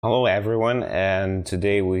Hello, everyone, and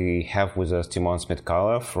today we have with us Timon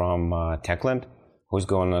Smetkala from Techland, who's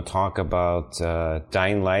going to talk about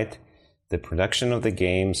Dying Light, the production of the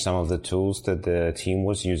game, some of the tools that the team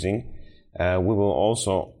was using. We will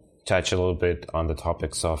also touch a little bit on the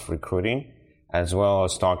topics of recruiting, as well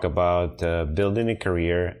as talk about building a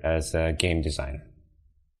career as a game designer.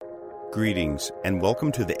 Greetings, and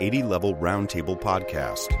welcome to the 80 Level Roundtable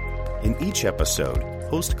podcast. In each episode,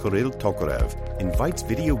 host Kirill Tokarev invites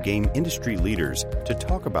video game industry leaders to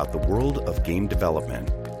talk about the world of game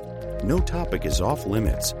development. No topic is off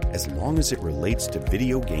limits as long as it relates to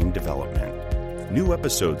video game development. New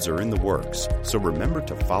episodes are in the works, so remember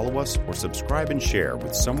to follow us or subscribe and share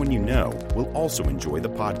with someone you know will also enjoy the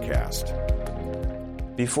podcast.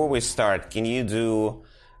 Before we start, can you do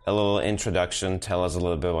a little introduction? Tell us a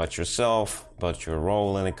little bit about yourself, about your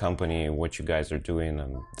role in the company, what you guys are doing,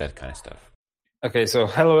 and that kind of stuff. Okay, so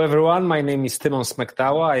hello everyone. My name is Timon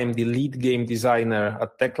Smetkala. I am the lead game designer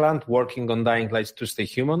at Techland, working on Dying Light 2 Stay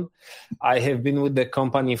Human. I have been with the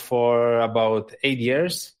company for about 8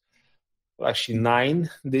 years, actually 9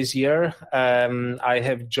 this year. I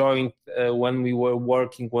have joined when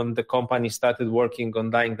the company started working on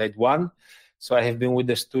Dying Light 1. So I have been with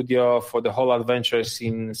the studio for the whole adventure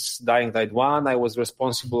since Dying Light 1. I was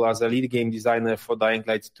responsible as a lead game designer for Dying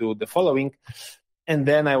Light 2 the following. And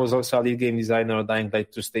then I was also a lead game designer on Dying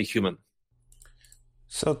Light 2 Stay Human.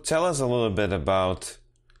 So tell us a little bit about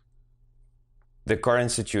the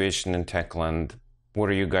current situation in Techland.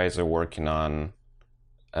 What are you guys are working on,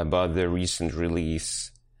 about the recent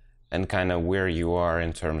release, and kind of where you are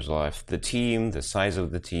in terms of the team, the size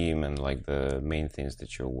of the team, and like the main things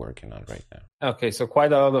that you're working on right now. Okay, so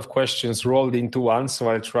quite a lot of questions rolled into one, so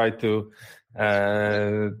I'll try to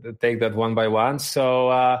take that one by one. So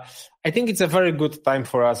I think it's a very good time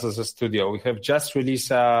for us as a studio. We have just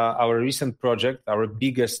released our recent project, our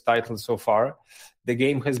biggest title so far. The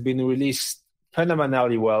game has been released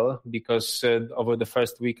phenomenally well because over the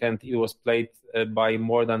first weekend it was played by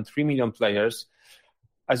more than 3 million players.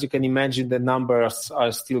 As you can imagine, the numbers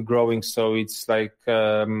are still growing. So it's like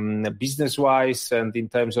business-wise and in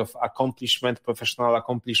terms of accomplishment, professional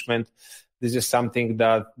accomplishment, this is something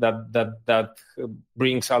that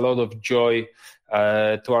brings a lot of joy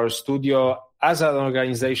to our studio as an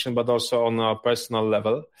organization, but also on a personal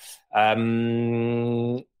level.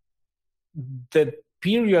 The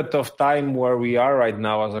period of time where we are right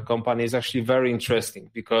now as a company is actually very interesting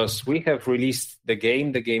because we have released the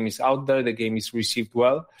game is out there, the game is received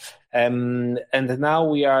well, and now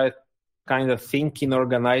we are kind of thinking,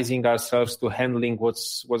 organizing ourselves to handling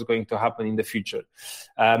what's going to happen in the future.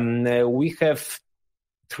 We have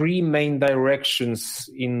 3 main directions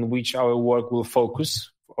in which our work will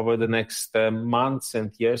focus over the next months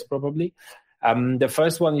and years probably. The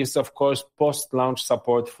first one is, of course, post-launch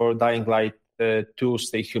support for Dying Light 2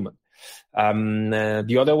 Stay Human.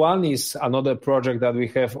 The other one is another project that we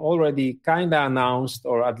have already kind of announced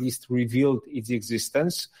or at least revealed its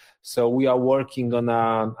existence. So we are working on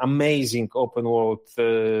an amazing open world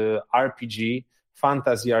RPG,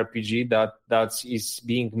 fantasy RPG that is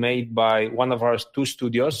being made by one of our 2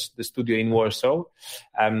 studios, the studio in Warsaw.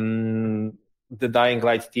 The Dying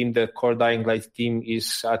Light team, the core Dying Light team,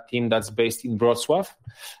 is a team that's based in Wrocław.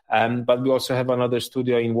 But we also have another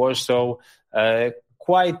studio in Warsaw,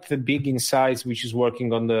 quite big in size, which is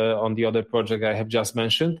working on the other project I have just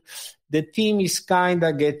mentioned. The team is kind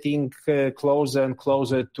of getting closer and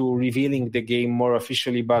closer to revealing the game more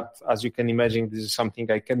officially, but as you can imagine, this is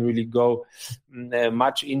something I can't really go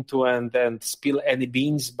much into and spill any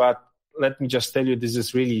beans, but let me just tell you, this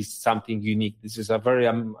is really something unique. This is a very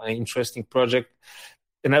interesting project,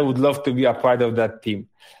 and I would love to be a part of that team.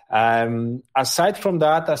 Aside from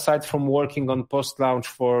working on post-launch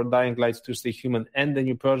for Dying Light 2 Stay Human and the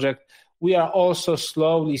new project, we are also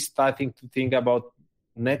slowly starting to think about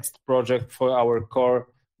next project for our core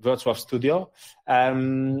Wrocław studio.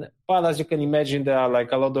 But as you can imagine, there are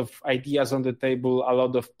like a lot of ideas on the table, a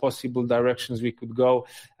lot of possible directions we could go.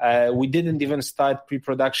 We didn't even start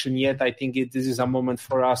pre-production yet. I think this is a moment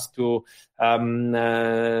for us to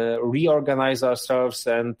reorganize ourselves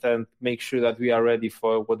and make sure that we are ready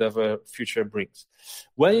for whatever future brings.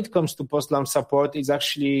 When it comes to post-launch support, it's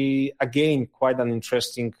actually, again, quite an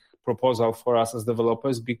interesting proposal for us as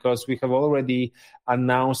developers because we have already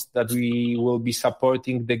announced that we will be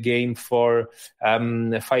supporting the game for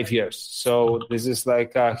 5 years. So this is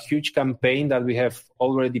like a huge campaign that we have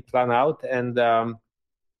already planned out and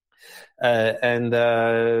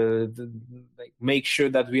make sure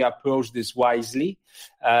that we approach this wisely.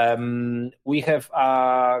 We have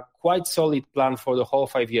a quite solid plan for the whole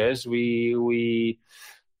 5 years. We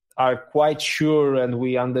are quite sure and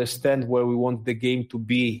we understand where we want the game to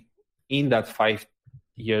be in that 5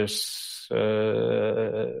 years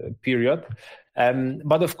period.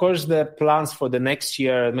 But of course, the plans for the next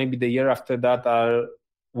year, maybe the year after that, are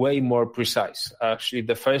way more precise. Actually,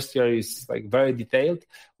 the first year is like very detailed.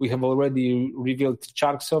 We have already revealed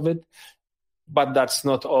chunks of it, but that's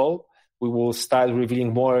not all. We will start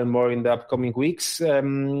revealing more and more in the upcoming weeks.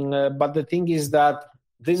 But the thing is that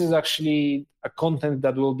this is actually a content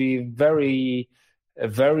that will be very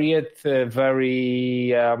varied,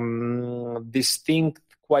 very distinct,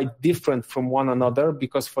 quite different from one another,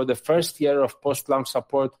 because for the first year of post-launch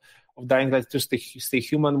support of Dying Light 2 Stay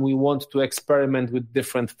Human, we want to experiment with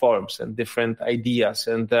different forms and different ideas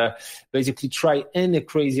and basically try any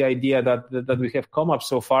crazy idea that we have come up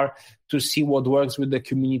so far to see what works with the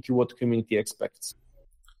community, what community expects.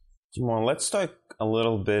 Timon, let's talk a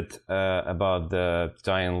little bit about the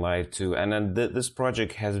Dying Light 2. And then this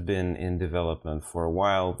project has been in development for a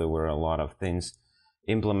while. There were a lot of things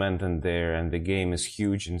implemented there, and the game is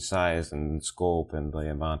huge in size and scope and the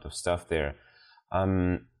amount of stuff there.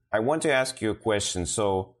 I want to ask you a question.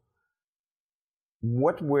 So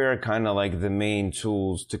what were kind of like the main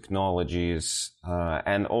tools, technologies,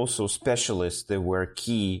 and also specialists that were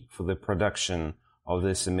key for the production of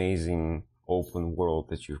this amazing open world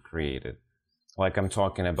that you've created? Like I'm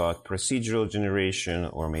talking about procedural generation,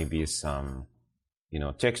 or maybe some,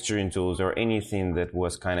 texturing tools, or anything that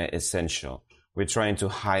was kind of essential. We're trying to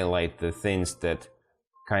highlight the things that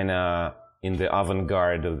kind of in the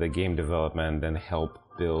avant-garde of the game development and help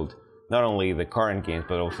build not only the current games,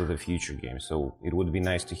 but also the future games. So it would be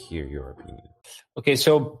nice to hear your opinion. Okay,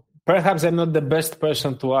 so perhaps I'm not the best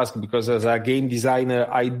person to ask, because as a game designer,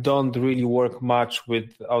 I don't really work much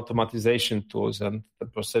with automatization tools and the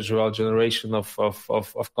procedural generation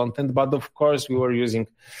of content. But of course, we were using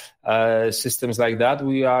systems like that.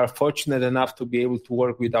 We are fortunate enough to be able to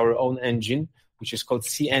work with our own engine, which is called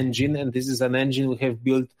CEngine. And this is an engine we have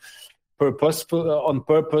built on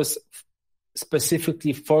purpose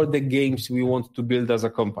specifically for the games we want to build as a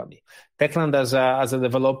company. Techland, as a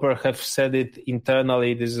developer, have said it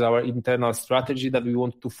internally. This is our internal strategy, that we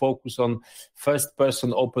want to focus on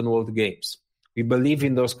first-person open-world games. We believe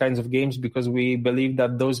in those kinds of games because we believe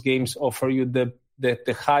that those games offer you the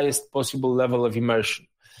highest possible level of immersion.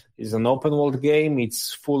 It's an open-world game.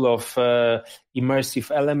 It's full of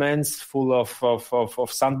immersive elements, full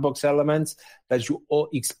of sandbox elements that you all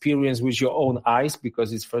experience with your own eyes,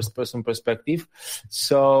 because it's first-person perspective.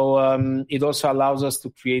 So it also allows us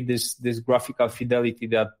to create this graphical fidelity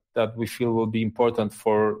that we feel will be important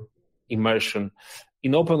for immersion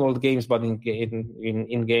in open-world games, but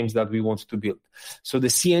in games that we want to build. So the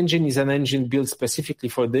CEngine is an engine built specifically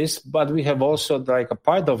for this, but we have also, like a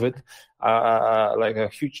part of it, like a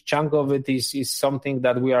huge chunk of it is something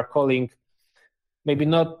that we are calling, maybe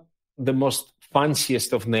not the most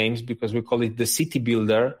fanciest of names, because we call it the City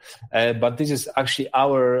Builder, but this is actually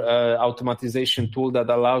our automatization tool that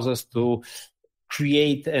allows us to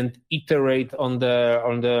create and iterate on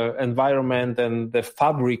the environment and the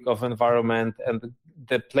fabric of environment and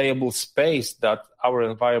the playable space that our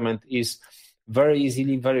environment is very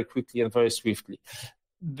easily, very quickly, and very swiftly.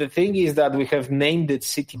 The thing is that we have named it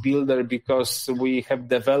City Builder because we have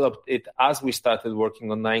developed it as we started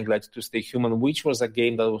working on Dying Light 2 Stay Human, which was a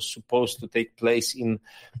game that was supposed to take place in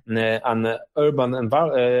an urban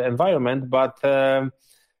environment, but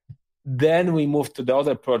then we moved to the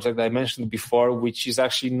other project I mentioned before, which is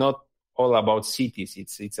actually not all about cities.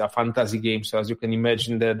 It's a fantasy game, so as you can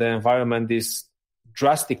imagine, the environment is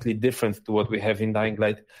drastically different to what we have in Dying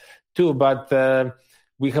Light 2. But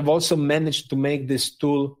we have also managed to make this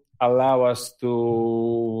tool allow us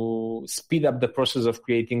to speed up the process of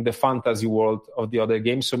creating the fantasy world of the other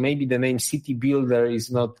games. So maybe the name City Builder is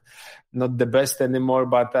not the best anymore,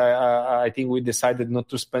 but I think we decided not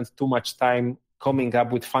to spend too much time coming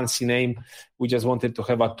up with fancy name. We just wanted to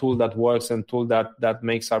have a tool that works and tool that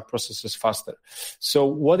makes our processes faster. So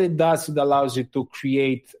what it does, it allows you to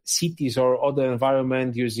create cities or other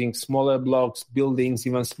environment using smaller blocks, buildings,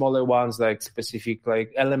 even smaller ones, like specific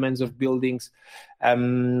like elements of buildings,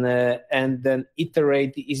 and then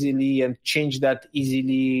iterate easily and change that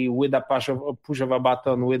easily with a push of a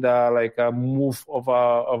button, with a move of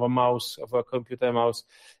a mouse, of a computer mouse.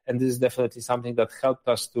 And this is definitely something that helped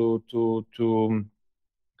us to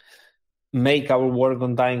make our work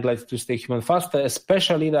on Dying Light 2 Stay Human faster,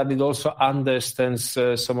 especially that it also understands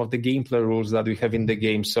some of the gameplay rules that we have in the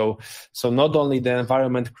game. So not only the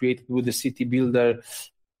environment created with the City Builder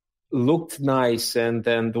looked nice and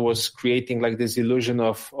was creating like this illusion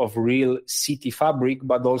of real city fabric,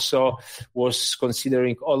 but also was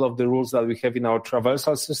considering all of the rules that we have in our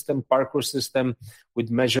traversal system, parkour system, with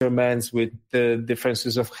measurements, with the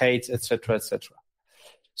differences of heights, etc., etc.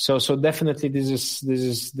 So definitely this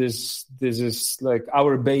is like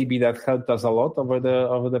our baby that helped us a lot over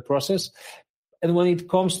the process. And when it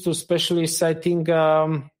comes to specialists, I think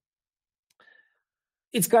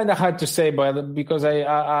it's kind of hard to say, but because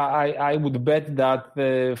I would bet that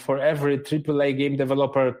for every AAA game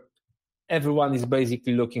developer, everyone is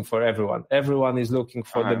basically looking for everyone. Everyone is looking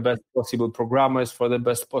for the best possible programmers, for the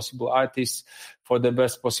best possible artists, for the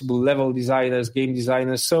best possible level designers, game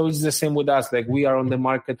designers. So it's the same with us. Like we are on the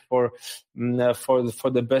market for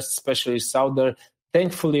the best specialists out there.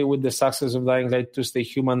 Thankfully, with the success of Dying Light 2 Stay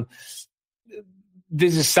Human,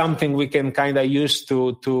 this is something we can kind of use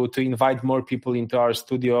to invite more people into our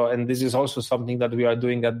studio. And this is also something that we are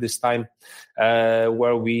doing at this time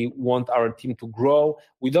where we want our team to grow.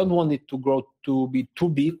 We don't want it to grow to be too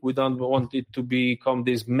big. We don't want it to become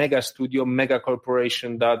this mega studio, mega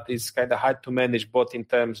corporation that is kind of hard to manage, both in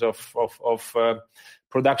terms of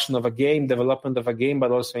production of a game, development of a game,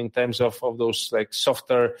 but also in terms of those like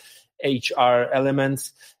softer HR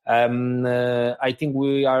elements. I think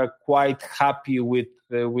we are quite happy with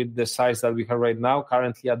the size that we have right now.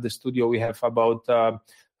 Currently at the studio, we have about,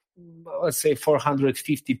 let's say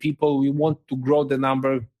 450 people. We want to grow the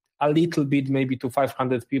number a little bit, maybe to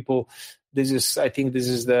 500 people. I think this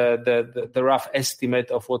is the rough estimate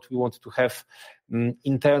of what we want to have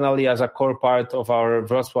internally as a core part of our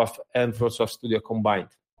Wrocław and Wrocław studio combined.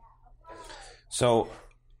 So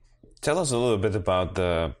tell us a little bit about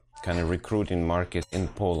the kind of recruiting market in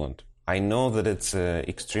Poland. I know that it's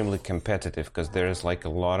extremely competitive because there's like a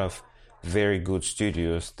lot of very good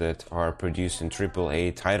studios that are producing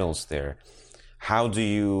AAA titles there. How do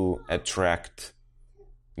you attract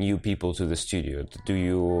new people to the studio? Do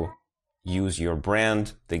you use your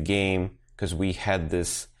brand, the game? Because we have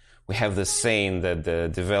this saying that the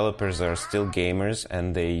developers are still gamers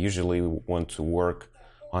and they usually want to work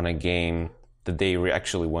on a game that they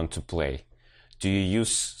actually want to play. Do you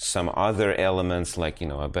use some other elements like,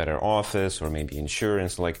 a better office or maybe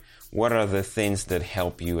insurance? Like, what are the things that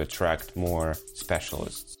help you attract more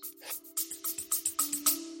specialists?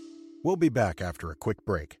 We'll be back after a quick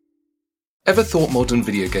break. Ever thought modern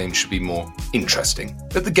video games should be more interesting?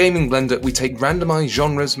 At the Gaming Blender, we take randomized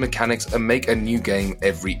genres, mechanics, and make a new game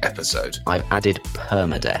every episode. I've added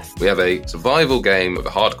permadeath. We have a survival game of a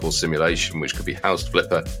hardcore simulation, which could be House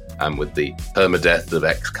Flipper, and with the permadeath of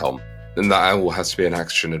XCOM. And that all has to be an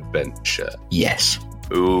action-adventure. Yes.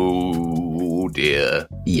 Oh, dear.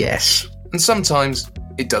 Yes. And sometimes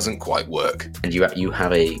it doesn't quite work. And you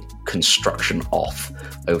have a construction off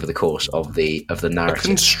over the course of the narrative. A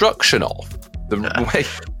construction off?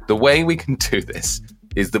 The way we can do this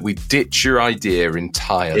is that we ditch your idea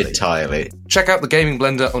entirely. Entirely. Check out the Gaming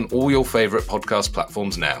Blender on all your favourite podcast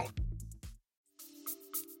platforms now.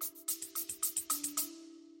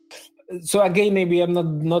 So again, maybe I'm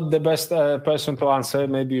not the best person to answer.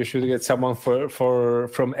 Maybe you should get someone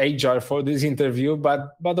from HR for this interview.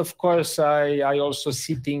 But of course, I also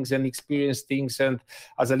see things and experience things. And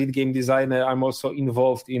as a lead game designer, I'm also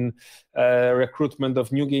involved in recruitment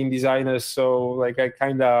of new game designers. So like I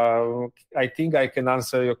think I can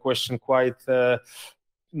answer your question quite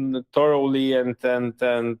thoroughly and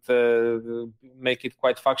make it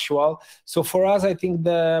quite factual. So for us, I think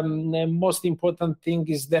the most important thing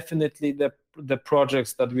is definitely the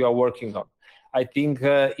projects that we are working on. I think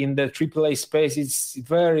in the AAA space, it's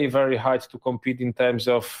very, very hard to compete in terms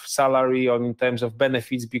of salary or in terms of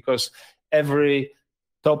benefits, because every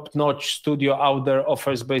top-notch studio out there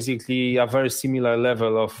offers basically a very similar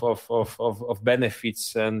level of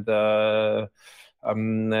benefits and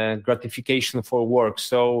gratification for work.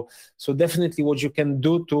 So definitely what you can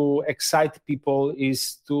do to excite people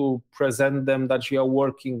is to present them that you are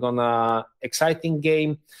working on an exciting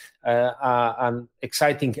game, an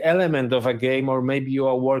exciting element of a game, or maybe you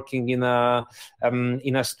are working in a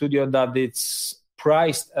studio that it's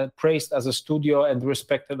praised as a studio and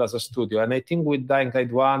respected as a studio. And I think with Dying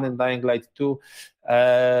Light 1 and Dying Light 2,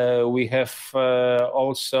 we have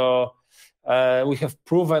also we have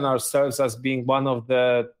proven ourselves as being one of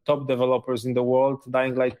the top developers in the world.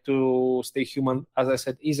 Dying Light 2 Stay Human, as I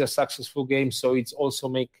said, is a successful game, so it's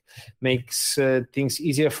also makes things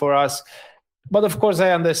easier for us. But of course,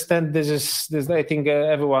 I understand this. I think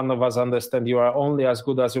every one of us understand you are only as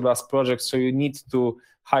good as your last project, so you need to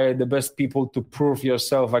hire the best people to prove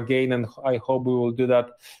yourself again, and I hope we will do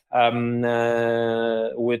that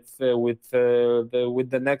with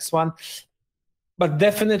the next one. But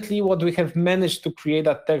definitely what we have managed to create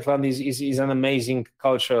at Techland is an amazing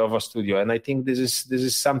culture of a studio. And I think this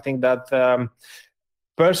is something that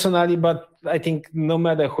personally, but I think no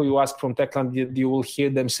matter who you ask from Techland, you will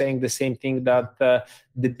hear them saying the same thing, that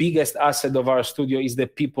the biggest asset of our studio is the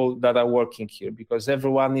people that are working here, because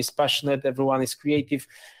everyone is passionate, everyone is creative.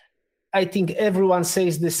 I think everyone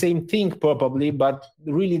says the same thing probably, but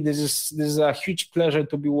really this is a huge pleasure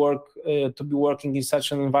to be working in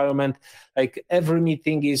such an environment. Like every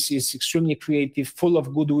meeting is extremely creative, full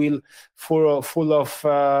of goodwill, full of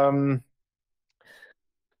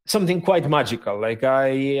something quite magical. Like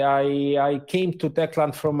I came to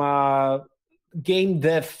Techland from a game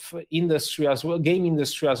industry as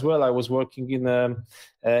well. I was working in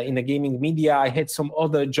a gaming media. I had some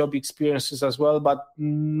other job experiences as well, but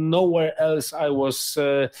nowhere else I was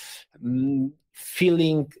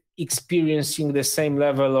experiencing the same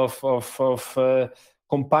level of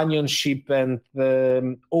companionship and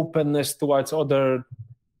openness towards other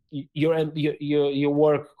your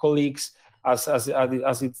work colleagues as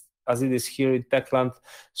it is here in Techland.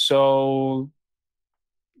 So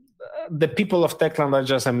the people of Techland are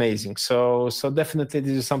just amazing. So definitely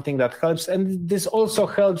this is something that helps, and this also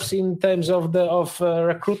helps in terms of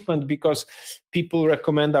recruitment, because people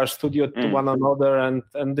recommend our studio to one another, and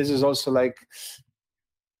this is also like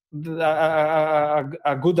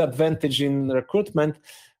a good advantage in recruitment.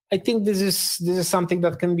 I think this is something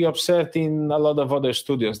that can be observed in a lot of other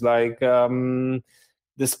studios. Like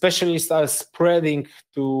the specialists are spreading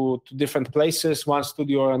to different places, one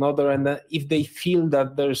studio or another, and if they feel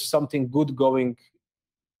that there's something good going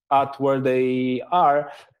at where they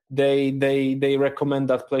are, they recommend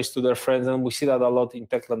that place to their friends, and we see that a lot in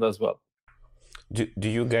Techland as well. Do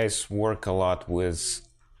you guys work a lot with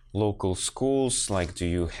local schools? Like, do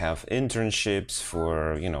you have internships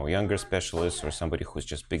for younger specialists or somebody who's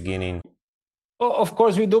just beginning? Of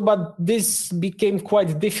course we do, but this became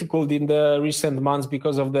quite difficult in the recent months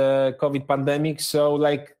because of the COVID pandemic. So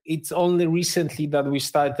like it's only recently that we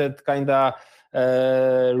started kind of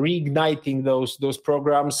reigniting those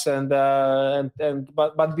programs,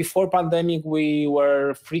 but before pandemic we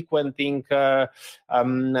were frequenting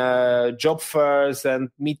job fairs and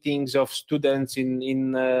meetings of students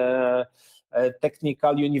in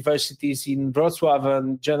technical universities in Wrocław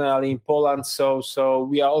and generally in Poland. So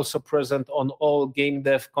we are also present on all game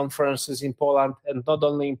dev conferences in Poland, and not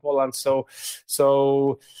only in Poland. So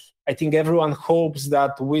I think everyone hopes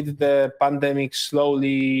that with the pandemic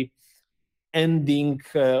slowly ending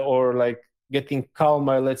or like getting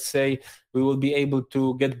calmer, let's say, we will be able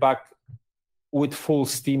to get back with full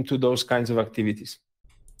steam to those kinds of activities.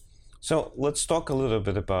 So let's talk a little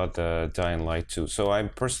bit about Dying Light 2. So I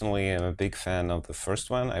personally am a big fan of the first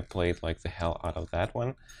one. I played like the hell out of that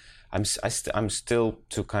one. I'm still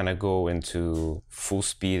to kind of go into full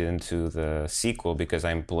speed into the sequel, because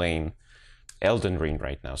I'm playing Elden Ring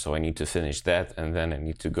right now. So I need to finish that, and then I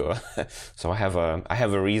need to go. So I have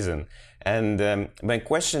a reason. And my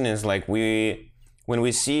question is, like, when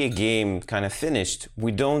we see a game kind of finished,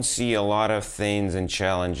 we don't see a lot of things and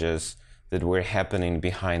challenges that were happening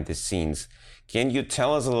behind the scenes. Can you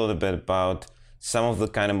tell us a little bit about some of the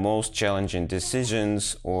kind of most challenging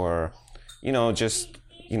decisions, or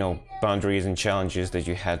boundaries and challenges that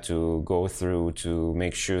you had to go through to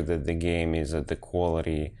make sure that the game is at the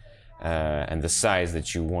quality and the size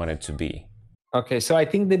that you want it to be? Okay, so I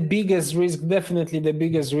think definitely the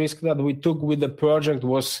biggest risk that we took with the project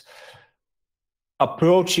was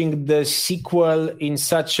approaching the sequel in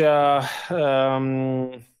such a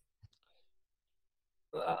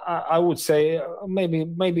I would say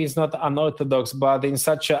maybe it's not unorthodox, but in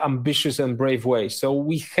such an ambitious and brave way. So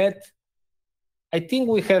I think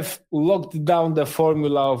we have locked down the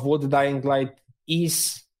formula of what Dying Light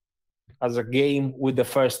is as a game with the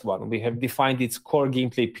first one. We have defined its core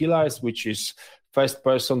gameplay pillars, which is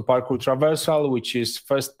first-person parkour traversal, which is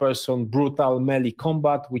first-person brutal melee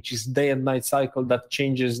combat, which is day and night cycle that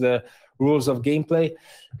changes the rules of gameplay.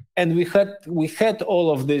 And we had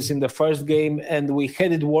all of this in the first game, and we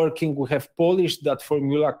had it working. We have polished that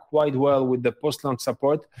formula quite well with the post-launch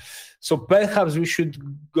support. So perhaps we should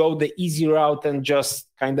go the easy route and just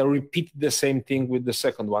kind of repeat the same thing with the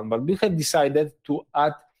second one. But we had decided to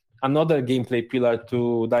add another gameplay pillar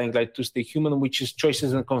to Dying Light 2 Stay Human, which is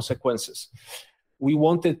choices and consequences. We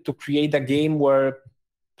wanted to create a game where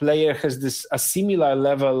player has a similar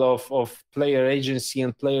level of player agency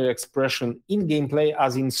and player expression in gameplay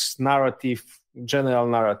as in general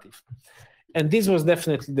narrative. And this was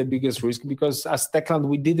definitely the biggest risk, because as Techland,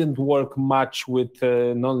 we didn't work much with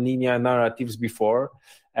non-linear narratives before,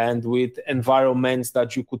 and with environments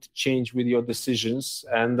that you could change with your decisions.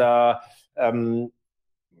 And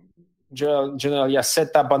generally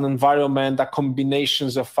set up an environment, a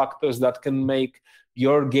combinations of factors that can make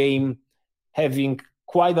your game having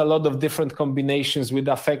quite a lot of different combinations which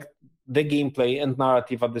affect the gameplay and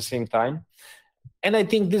narrative at the same time. And I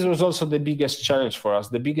think this was also the biggest challenge for us.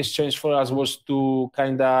 The biggest challenge for us was to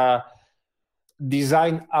kind of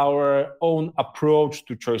design our own approach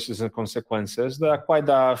to choices and consequences. There are quite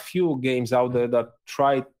a few games out there that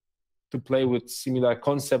try to play with similar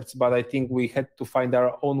concepts, but I think we had to find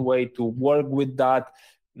our own way to work with that,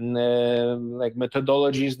 like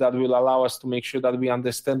methodologies that will allow us to make sure that we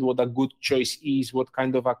understand what a good choice is, what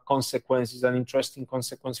kind of a consequence is an interesting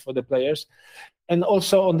consequence for the players. And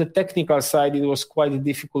also on the technical side, it was quite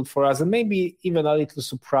difficult for us, and maybe even a little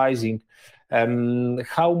surprising,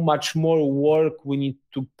 how much more work we need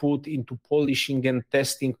to put into polishing and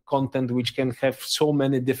testing content which can have so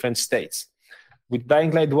many different states. With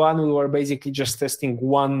Dying Light 1, we were basically just testing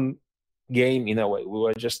one game in a way. We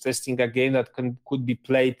were just testing a game that could be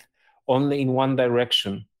played only in one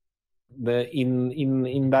direction.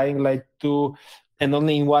 In Dying Light 2, and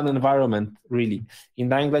only in one environment, really. In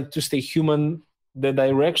Dying Light 2 Stay Human, the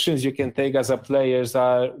directions you can take as a player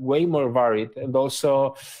are way more varied, and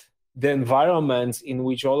also the environments in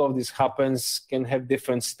which all of this happens can have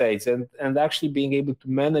different states. And actually being able to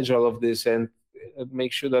manage all of this and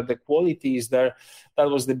make sure that the quality is there, that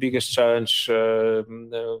was the biggest challenge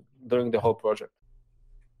during the whole project.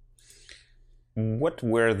 What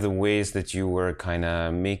were the ways that you were kind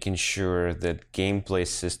of making sure that gameplay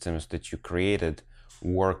systems that you created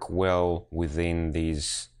work well within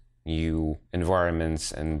these new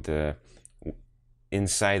environments and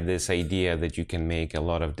inside this idea that you can make a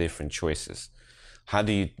lot of different choices? How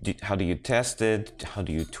do you test it? How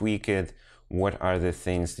do you tweak it? What are the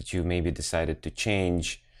things that you maybe decided to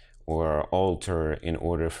change or alter in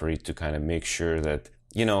order for it to kind of make sure that,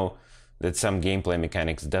 that some gameplay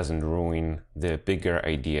mechanics doesn't ruin the bigger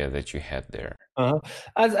idea that you had there?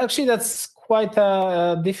 Actually, that's quite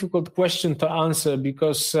a difficult question to answer,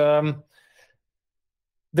 because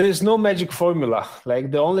there is no magic formula.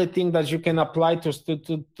 Like, the only thing that you can apply to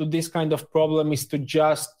this kind of problem is to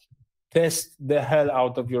just test the hell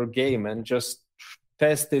out of your game and just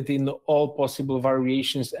test it in all possible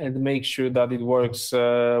variations and make sure that it works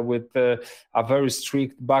with a very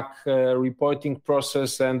strict bug reporting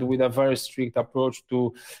process and with a very strict approach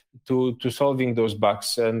to solving those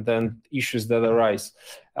bugs and then issues that arise.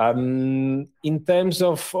 In terms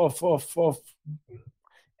of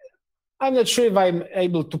I'm not sure if I'm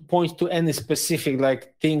able to point to any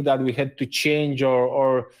specific thing that we had to change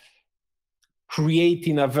or create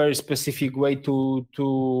in a very specific way to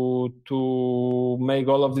make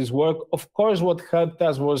all of this work. Of course, what helped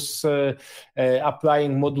us was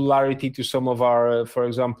applying modularity to some of our, for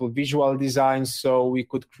example, visual designs, so we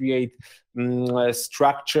could create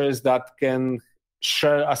structures that can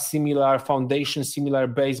share a similar foundation, similar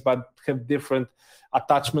base, but have different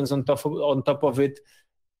attachments on top of it,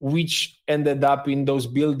 which ended up in those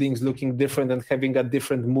buildings looking different and having a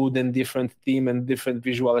different mood and different theme and different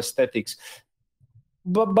visual aesthetics.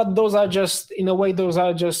 But those are just, in a way,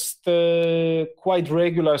 quite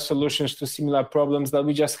regular solutions to similar problems that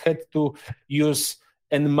we just had to use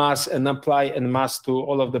en masse and apply en masse to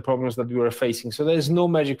all of the problems that we were facing. So there is no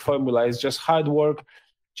magic formula. It's just hard work.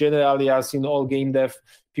 Generally, as in all game dev,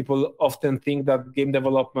 people often think that game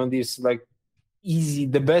development is like easy,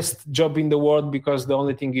 the best job in the world, because the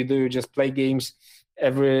only thing you do, you just play games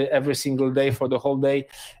every single day for the whole day.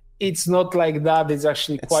 It's not like that. It's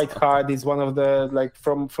actually quite hard. It's one of the,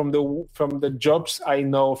 from the jobs I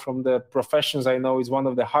know, from the professions I know, is one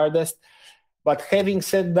of the hardest. But having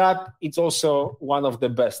said that, it's also one of the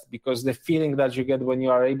best, because the feeling that you get when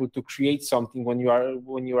you are able to create something, when you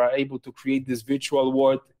are able to create this virtual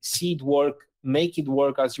world, see it work, make it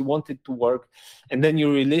work as you want it to work, and then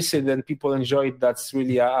you release it and people enjoy it, that's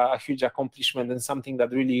really a huge accomplishment and something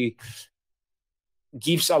that really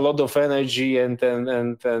gives a lot of energy and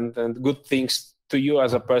good things to you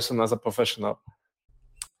as a person, as a professional.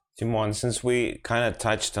 Timon, since we kind of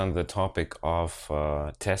touched on the topic of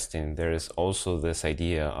testing, there is also this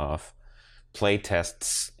idea of play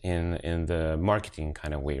tests in the marketing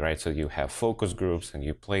kind of way, right? So you have focus groups and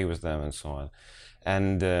you play with them and so on.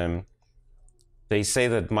 And they say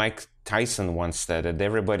that Mike Tyson once said that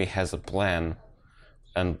everybody has a plan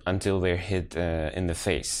until they're hit in the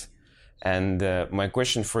face. And my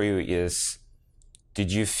question for you is,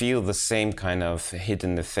 did you feel the same kind of hit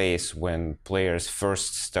in the face when players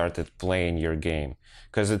first started playing your game?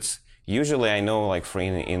 Because it's usually, I know, like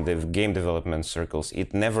in the game development circles,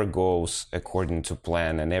 it never goes according to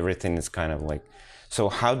plan and everything is kind of like So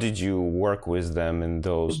how did you work with them in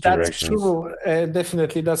those That's directions? true.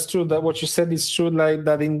 Definitely, that's true. That what you said is true. Like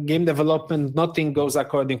that in game development, nothing goes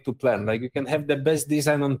according to plan. Like you can have the best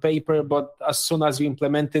design on paper, but as soon as you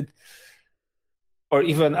implement it, or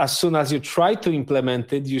even as soon as you try to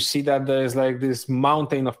implement it, you see that there's like this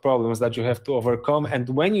mountain of problems that you have to overcome. And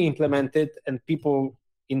when you implement it and people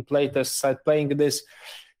in playtest start playing this,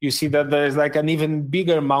 you see that there's like an even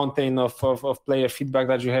bigger mountain of player feedback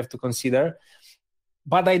that you have to consider.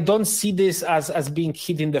 But I don't see this as being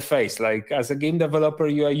hit in the face. Like as a game developer,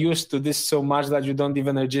 you are used to this so much that you don't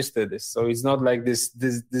even register this. So it's not like this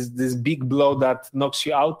big blow that knocks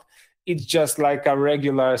you out. It's just like a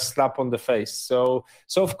regular slap on the face. So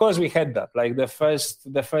of course we had that. Like the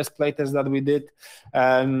first playtest that we did,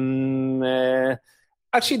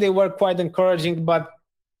 actually they were quite encouraging. But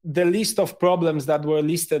the list of problems that were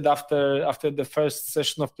listed after the first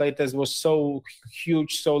session of playtest was so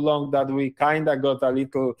huge, so long that we kind of got a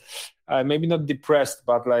little, maybe not depressed,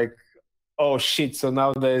 but like, oh shit! So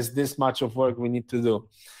now there's this much of work we need to do.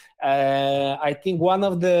 I think one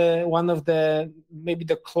of the maybe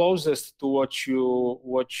the closest to what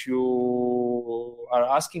you are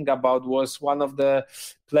asking about was one of the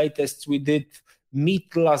playtests we did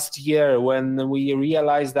mid last year when we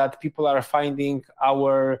realized that people are finding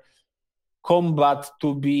our combat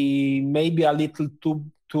to be maybe a little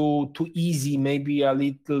too easy, maybe a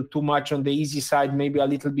little too much on the easy side, maybe a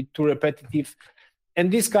little bit too repetitive,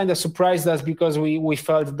 and this kind of surprised us because we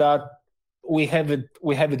felt that we have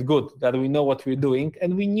it good, that we know what we're doing,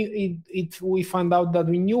 and we knew it. We found out that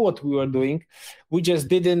we knew what we were doing. We just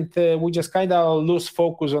didn't. We just kind of lose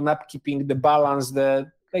focus on upkeeping the balance,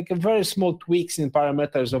 like a very small tweaks in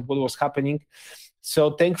parameters of what was happening.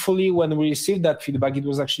 So thankfully, when we received that feedback, it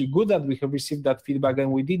was actually good that we have received that feedback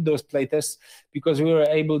and we did those playtests because we were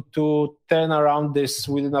able to turn around this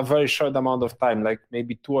within a very short amount of time, like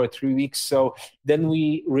maybe 2 or 3 weeks. So then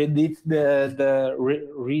we redid the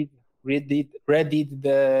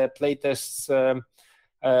playtests,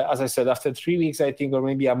 as I said, after 3 weeks, I think, or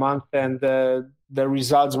maybe a month, and the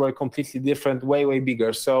results were completely different, way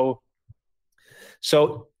bigger. So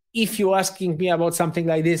if you're asking me about something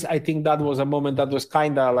like this, I think that was a moment that was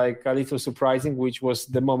kind of like a little surprising, which was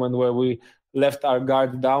the moment where we left our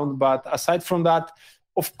guard down. But aside from that,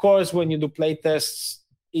 of course, when you do playtests,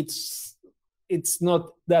 it's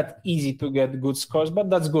not that easy to get good scores,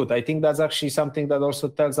 but that's good. I think that's actually something that also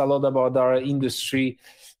tells a lot about our industry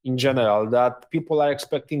in general, that people are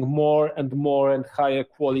expecting more and more and higher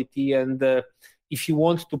quality. And if you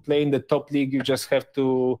want to play in the top league, you just have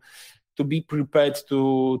to be prepared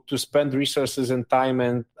to spend resources and time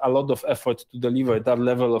and a lot of effort to deliver that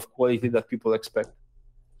level of quality that people expect.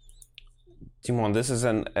 Timon, this is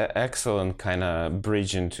an excellent kind of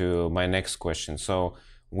bridge into my next question. So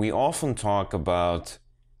we often talk about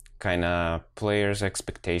kind of players'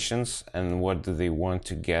 expectations and what do they want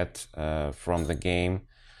to get from the game.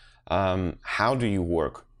 How do you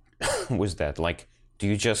work with that? Like, do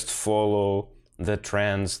you just follow the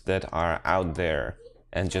trends that are out there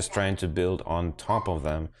and just trying to build on top of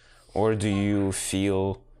them? Or do you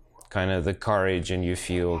feel kind of the courage and you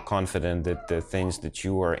feel confident that the things that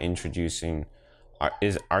you are introducing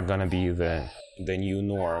are going to be the new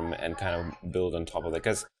norm and kind of build on top of it?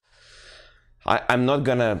 Because I'm not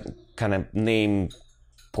going to kind of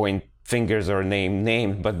point fingers or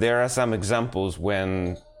name, but there are some examples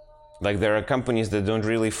when like there are companies that don't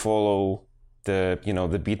really follow the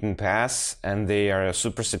beaten path and they are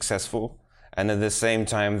super successful. And at the same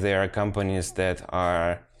time, there are companies that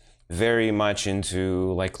are very much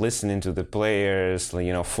into like listening to the players,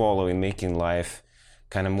 following, making life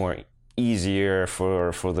kind of more easier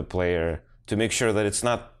for the player to make sure that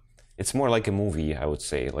it's more like a movie, I would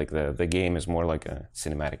say. Like the game is more like a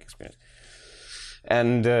cinematic experience.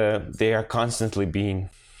 And they are constantly being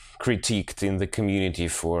critiqued in the community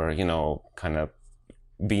for, kind of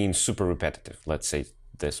being super repetitive, let's say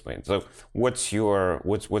this way. So what's your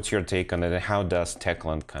take on it, and how does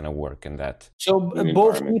Techland kind of work in that? So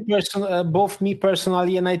both me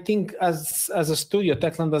personally, and I think as a studio,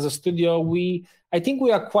 Techland as a studio, I think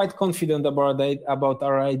we are quite confident about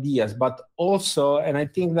our ideas, but also, and I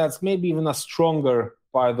think that's maybe even a stronger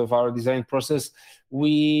part of our design process,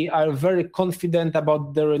 we are very confident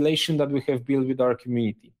about the relation that we have built with our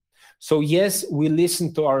community. So yes, we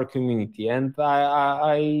listen to our community, and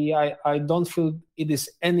I don't feel it is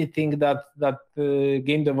anything that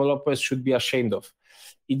game developers should be ashamed of.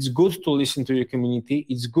 It's good to listen to your community.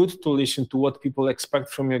 It's good to listen to what people expect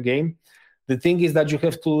from your game. The thing is that you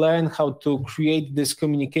have to learn how to create this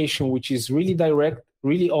communication, which is really direct,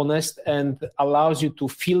 really honest, and allows you to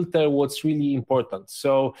filter what's really important.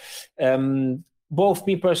 So both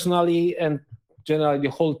me personally and generally the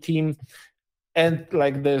whole team, and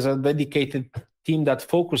like there's a dedicated team that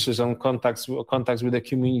focuses on contacts with the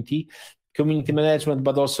community management,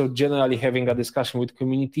 but also generally having a discussion with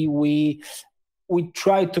community. We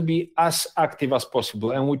try to be as active as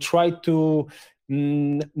possible, and we try to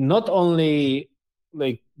not only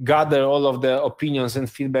like gather all of the opinions and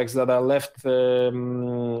feedbacks that are left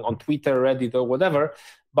on Twitter, Reddit, or whatever,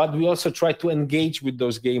 but we also try to engage with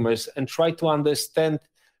those gamers and try to understand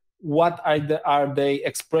what are they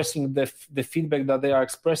expressing, the feedback that they are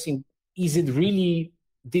expressing. Is it really,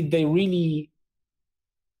 did they really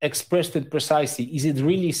express it precisely? Is it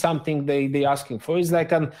really something they asking for? It's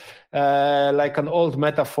like an old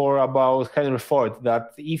metaphor about Henry Ford,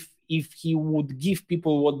 that if he would give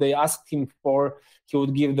people what they asked him for, he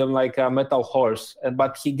would give them like a metal horse,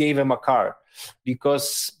 but he gave them a car,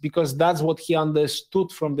 because that's what he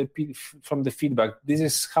understood from the feedback. This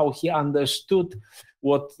is how he understood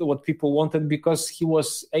what people wanted, because he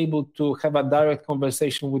was able to have a direct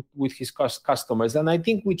conversation with his customers. And I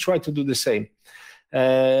think we try to do the same.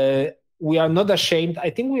 We are not ashamed. I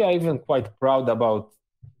think we are even quite proud about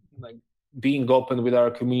like being open with our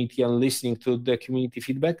community and listening to the community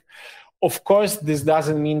feedback. Of course, this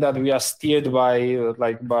doesn't mean that we are steered by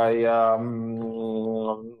I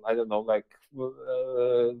don't know, like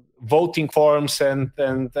voting forms and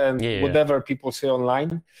whatever people say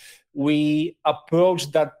online. We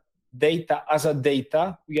approach that data as a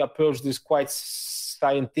data. We approach this quite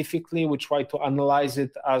scientifically. We try to analyze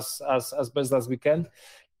it as best as we can.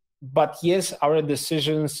 But yes, our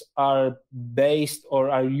decisions are based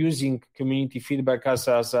or are using community feedback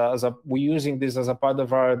we're using this as a part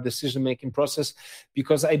of our decision-making process,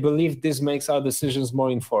 because I believe this makes our decisions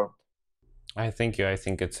more informed. I think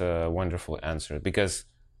it's a wonderful answer, because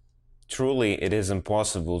truly it is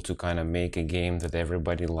impossible to kind of make a game that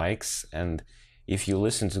everybody likes. And if you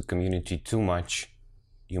listen to community too much,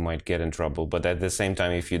 you might get in trouble. But at the same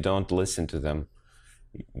time, if you don't listen to them,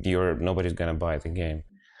 nobody's going to buy the game.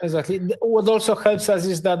 Exactly. What also helps us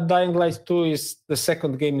is that Dying Light 2 is the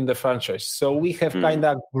second game in the franchise. So we have kind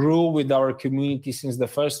of grew with our community since the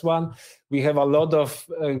first one. We have a lot of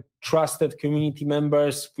trusted community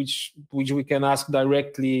members, which we can ask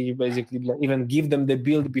directly, basically even give them the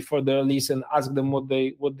build before the release and ask them what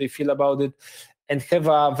they feel about it, and have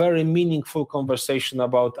a very meaningful conversation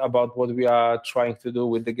about what we are trying to do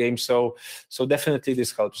with the game. So definitely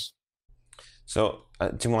this helps. So,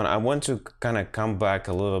 Timon, I want to kind of come back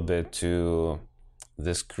a little bit to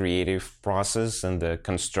this creative process and the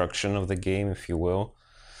construction of the game, if you will.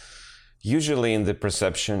 Usually in the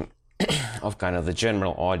perception of kind of the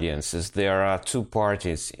general audiences, there are two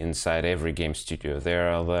parties inside every game studio. There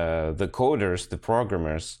are the coders, the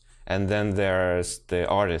programmers, and then there's the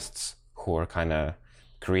artists who are kind of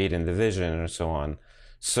creating the vision and so on.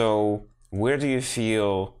 So where do you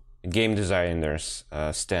feel game designers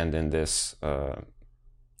stand in this,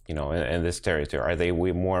 in this territory? Are they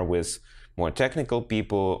more with more technical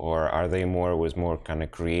people, or are they more with more kind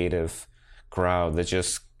of creative crowd that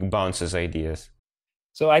just bounces ideas?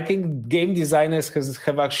 So I think game designers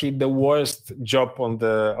have actually the worst job on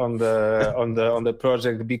the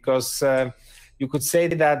project, because you could say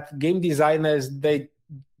that game designers they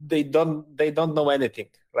don't know anything.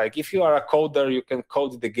 Like if you are a coder, you can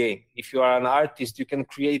code the game. If you are an artist, you can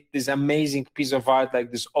create this amazing piece of art, like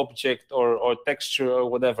this object or texture or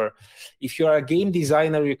whatever. If you are a game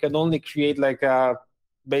designer, you can only create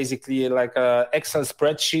basically a Excel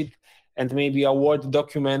spreadsheet and maybe a Word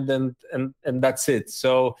document, and that's it.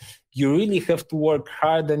 So you really have to work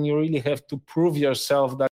hard, and you really have to prove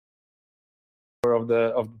yourself that of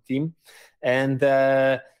the team, and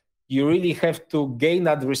you really have to gain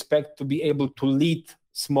that respect to be able to lead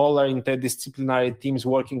smaller interdisciplinary teams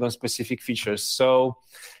working on specific features. So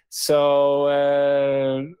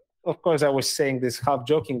of course, I was saying this half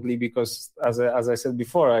jokingly, because as I said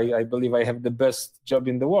before, I believe I have the best job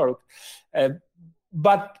in the world.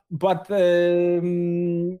 But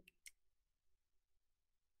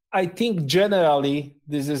I think generally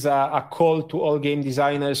this is a call to all game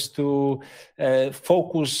designers to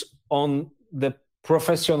focus on the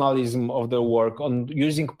professionalism of their work, on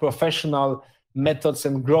using professional methods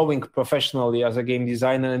and growing professionally as a game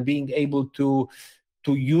designer, and being able to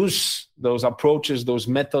use those approaches, those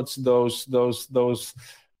methods, those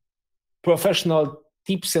professional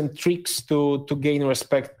tips and tricks to gain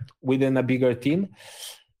respect within a bigger team.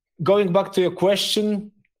 Going back to your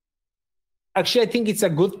question, actually, I think it's a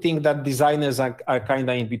good thing that designers are kind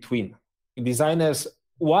of in between. Designers,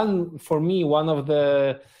 one of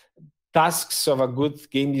the tasks of a good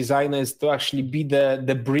game designer is to actually be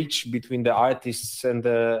the bridge between the artists and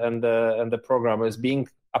the programmers, being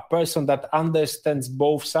a person that understands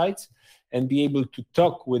both sides and be able to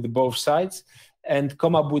talk with both sides and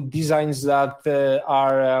come up with designs that then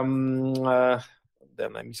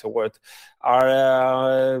I miss a word,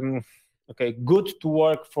 are good to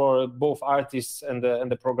work for both artists and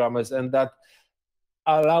the programmers, and that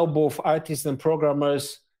allow both artists and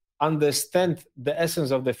programmers understand the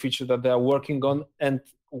essence of the feature that they are working on and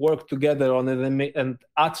work together on it and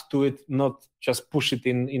add to it, not just push it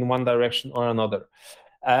in one direction or another.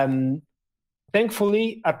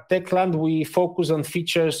 Thankfully, at Techland, we focus on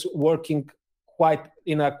features working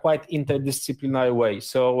in a quite interdisciplinary way.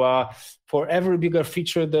 So for every bigger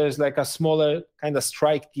feature, there's like a smaller kind of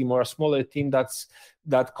strike team or a smaller team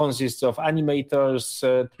that consists of animators,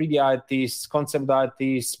 3D artists, concept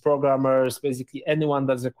artists, programmers, basically anyone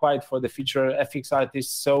that's required for the feature, FX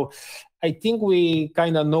artists. So I think we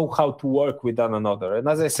kind of know how to work with one another. And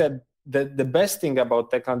as I said, the best thing about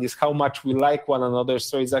Techland is how much we like one another.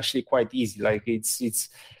 So it's actually quite easy. Like it's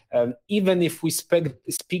even if we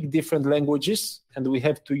speak different languages and we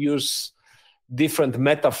have to use different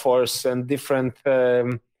metaphors and different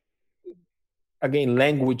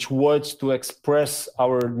language words to express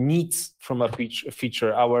our needs from a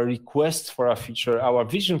feature, our requests for a feature, our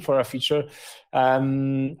vision for a feature.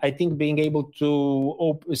 I think being able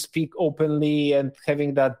to speak openly and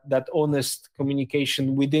having that honest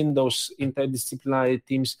communication within those interdisciplinary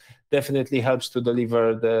teams definitely helps to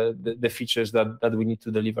deliver the features that we need to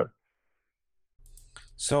deliver.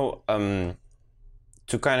 So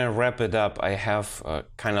to kind of wrap it up, I have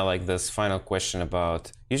kind of like this final question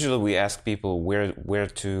about, usually we ask people where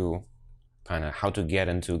to kind of how to get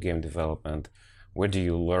into game development. Where do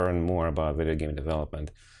you learn more about video game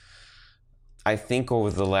development? I think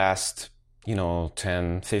over the last,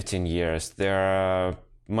 10, 15 years, there are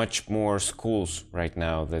much more schools right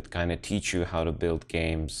now that kind of teach you how to build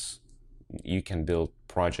games. You can build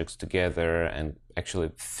projects together and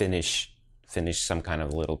actually finish some kind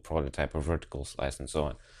of little prototype or vertical slice and so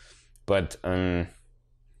on. But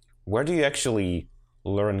where do you actually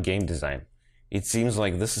learn game design? It seems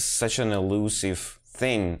like this is such an elusive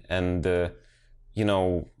thing, and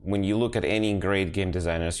when you look at any great game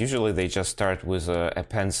designers, usually they just start with a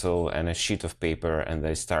pencil and a sheet of paper and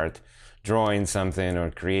they start drawing something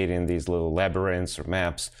or creating these little labyrinths or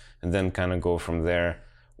maps and then kind of go from there.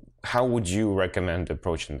 How would you recommend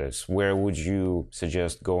approaching this? Where would you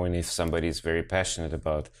suggest going if somebody is very passionate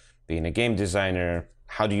about being a game designer?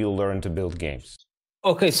 How do you learn to build games?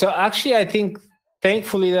 Okay, so actually I think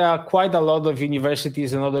thankfully there are quite a lot of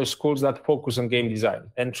universities and other schools that focus on game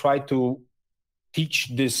design and try to teach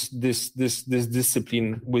this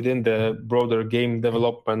discipline within the broader game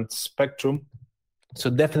development spectrum. So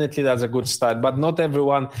definitely that's a good start, but not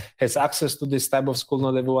everyone has access to this type of school.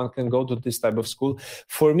 Not everyone can go to this type of school.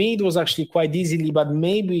 For me, it was actually quite easily, but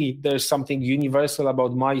maybe there's something universal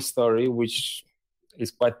about my story, which is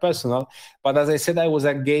quite personal. But as I said, I was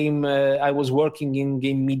working in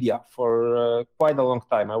game media for quite a long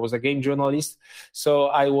time. I was a game journalist, so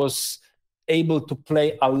I was able to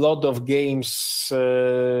play a lot of games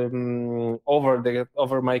over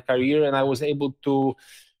my career, and I was able to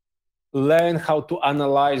learn how to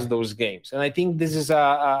analyze those games. And I think this is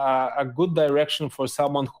a good direction for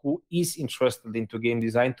someone who is interested into game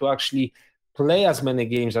design to actually play as many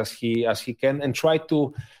games as he can and try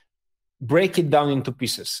to break it down into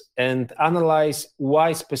pieces and analyze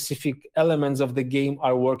why specific elements of the game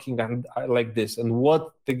are working like this and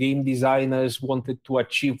what the game designers wanted to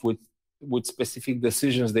achieve with specific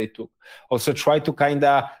decisions they took. Also try to kind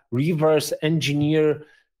of reverse engineer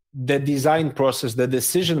the design process, the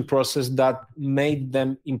decision process that made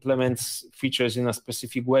them implement features in a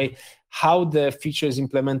specific way, how the features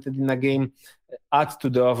implemented in a game add to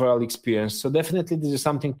the overall experience. So definitely this is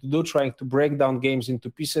something to do, trying to break down games into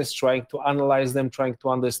pieces, trying to analyze them, trying to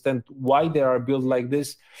understand why they are built like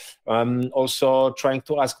this. Also trying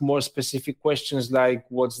to ask more specific questions like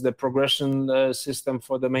what's the progression system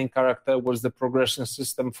for the main character, what's the progression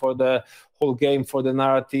system for the whole game, for the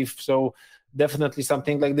narrative. So definitely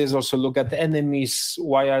something like this. Also look at the enemies.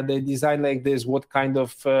 Why are they designed like this? What kind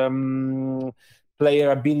of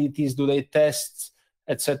player abilities do they test,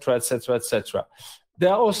 etc., etc., etc. There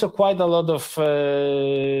are also quite a lot of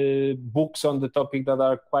books on the topic that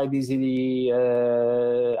are quite easily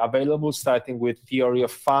available, starting with Theory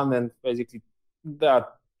of Fun, and basically there are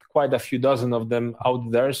quite a few dozen of them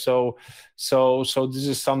out there. So this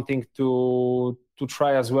is something to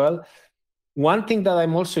try as well. One thing that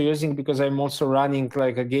I'm also using, because I'm also running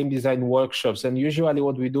like a game design workshops, and usually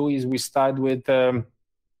what we do is we start with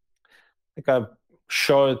a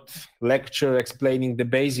short lecture explaining the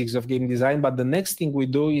basics of game design. But the next thing we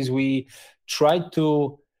do is we try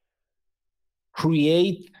to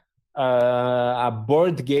create a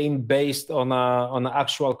board game based on an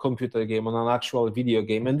actual computer game, on an actual video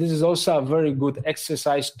game. And this is also a very good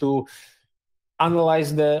exercise to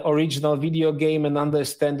analyze the original video game and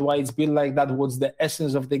understand why it's built like that, what's the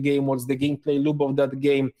essence of the game, what's the gameplay loop of that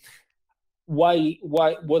game, what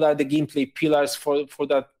are the gameplay pillars for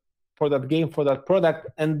that game, for that product,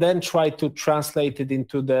 and then try to translate it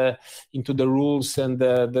into the rules and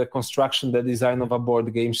the construction, the design of a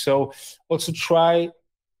board game. So also try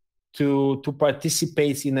to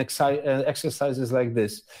participate in exercises like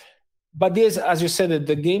this. But yes, as you said,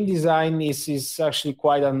 the game design is actually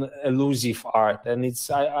quite an elusive art, and it's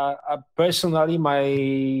I personally,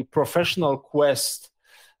 my professional quest,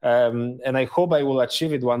 and I hope I will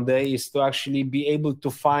achieve it one day, is to actually be able to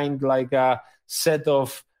find like a set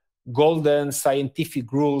of golden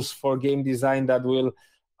scientific rules for game design that will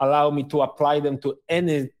allow me to apply them to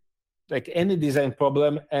any design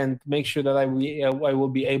problem and make sure that I will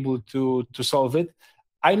be able to solve it.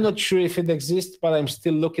 I'm not sure if it exists, but I'm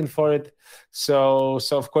still looking for it. So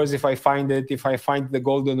of course, if I find the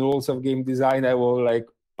golden rules of game design, I will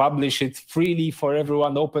publish it freely for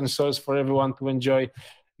everyone, open source for everyone to enjoy,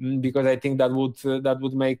 because I think that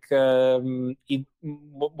would make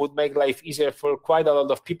would make life easier for quite a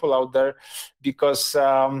lot of people out there. Because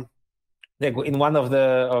in one of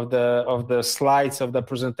the slides of the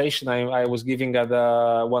presentation I was giving at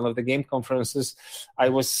one of the game conferences, I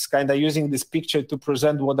was kind of using this picture to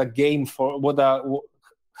present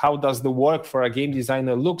how does the work for a game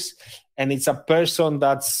designer looks, and it's a person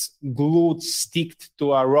that's sticked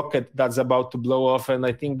to a rocket that's about to blow off, and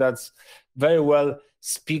I think that's very well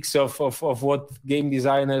speaks of what game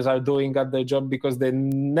designers are doing at their job, because they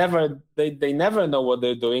never know what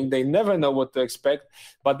they're doing, they never know what to expect,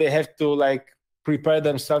 but they have to prepare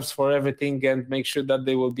themselves for everything and make sure that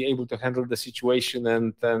they will be able to handle the situation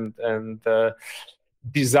and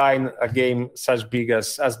design a game as big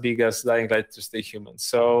as Dying Light to Stay Human.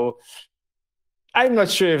 So I'm not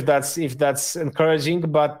sure if that's encouraging,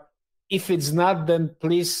 but if it's not, then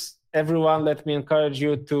please, everyone, let me encourage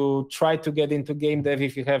you to try to get into game dev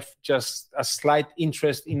if you have just a slight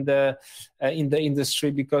interest in the industry,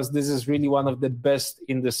 because this is really one of the best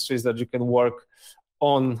industries that you can work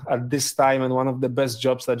on at this time, and one of the best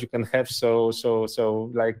jobs that you can have. So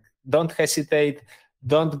don't hesitate,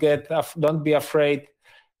 don't be afraid,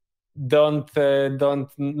 don't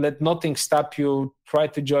let nothing stop you. Try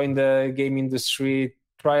to join the game industry,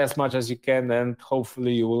 try as much as you can, and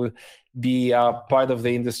hopefully you will be a part of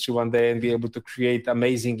the industry one day and be able to create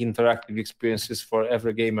amazing interactive experiences for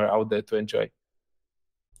every gamer out there to enjoy.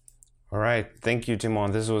 All right. Thank you,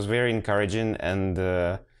 Timon. This was very encouraging, and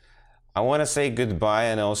I want to say goodbye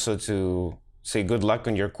and also to say good luck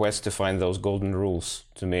on your quest to find those golden rules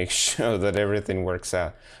to make sure that everything works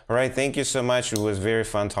out. All right. Thank you so much. It was very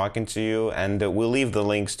fun talking to you, and we'll leave the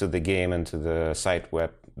links to the game and to the site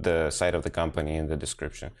of the company in the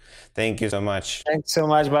description. Thank you so much. Thanks so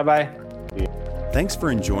much. Bye-bye. Thanks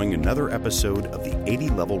for enjoying another episode of the 80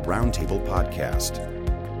 Level Roundtable podcast.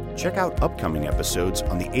 Check out upcoming episodes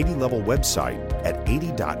on the 80 Level website at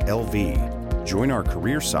 80.lv. Join our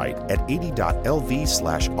career site at 80.lv/RFP.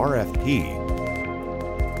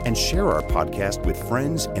 And share our podcast with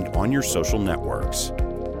friends and on your social networks.